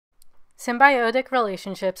Symbiotic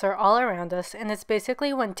relationships are all around us, and it's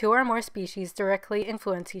basically when two or more species directly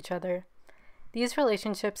influence each other. These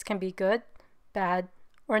relationships can be good, bad,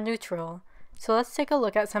 or neutral. So let's take a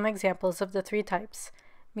look at some examples of the three types: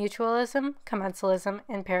 mutualism, commensalism,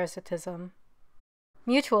 and parasitism.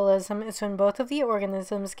 Mutualism is when both of the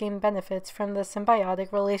organisms gain benefits from the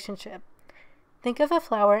symbiotic relationship. Think of a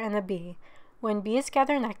flower and a bee. When bees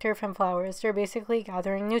gather nectar from flowers, they're basically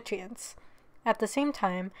gathering nutrients. At the same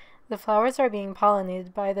time, the flowers are being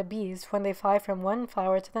pollinated by the bees when they fly from one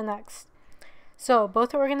flower to the next. So,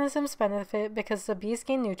 both organisms benefit because the bees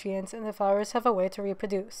gain nutrients and the flowers have a way to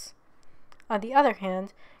reproduce. On the other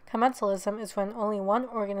hand, commensalism is when only one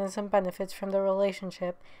organism benefits from the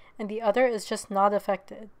relationship and the other is just not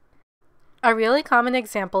affected. A really common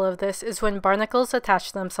example of this is when barnacles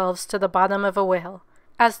attach themselves to the bottom of a whale.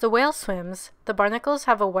 As the whale swims, the barnacles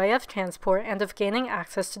have a way of transport and of gaining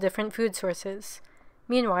access to different food sources.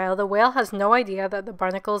 Meanwhile, the whale has no idea that the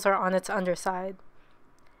barnacles are on its underside.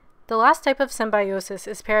 The last type of symbiosis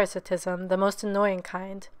is parasitism, the most annoying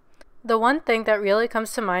kind. The one thing that really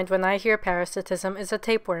comes to mind when I hear parasitism is a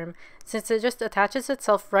tapeworm, since it just attaches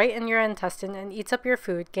itself right in your intestine and eats up your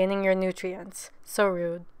food, gaining your nutrients. So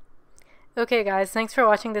rude. Okay guys, thanks for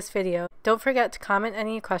watching this video. Don't forget to comment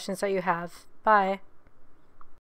any questions that you have. Bye!